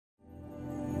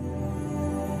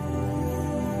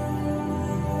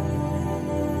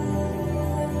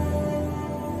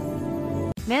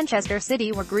Manchester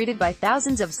City were greeted by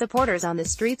thousands of supporters on the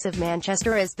streets of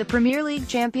Manchester as the Premier League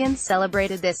champions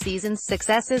celebrated this season's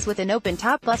successes with an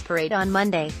open-top bus parade on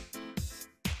Monday.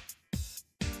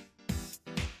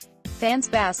 Fans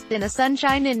basked in the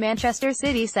sunshine in Manchester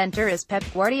city centre as Pep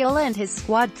Guardiola and his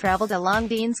squad travelled along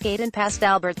Deansgate and past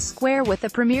Albert Square with the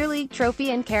Premier League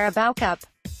trophy and Carabao Cup.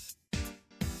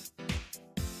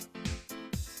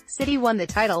 City won the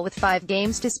title with 5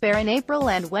 games to spare in April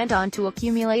and went on to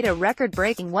accumulate a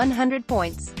record-breaking 100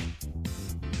 points.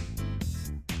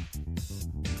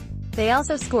 They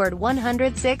also scored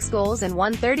 106 goals and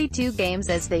won 32 games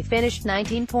as they finished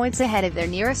 19 points ahead of their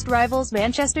nearest rivals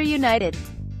Manchester United.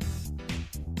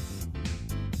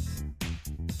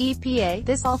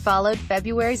 This all followed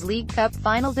February's League Cup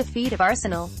final defeat of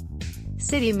Arsenal.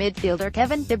 City midfielder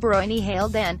Kevin De Bruyne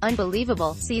hailed an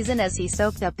unbelievable season as he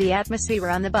soaked up the atmosphere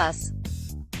on the bus.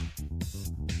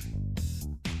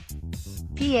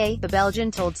 The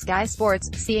Belgian told Sky Sports,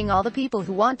 "Seeing all the people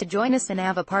who want to join us and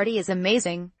have a party is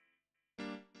amazing.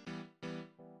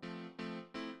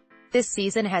 This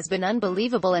season has been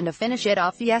unbelievable and to finish it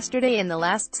off yesterday in the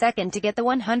last second to get the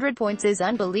 100 points is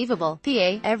unbelievable.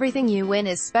 Everything you win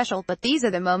is special, but these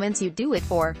are the moments you do it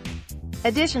for."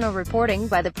 Additional reporting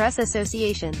by the Press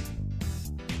Association.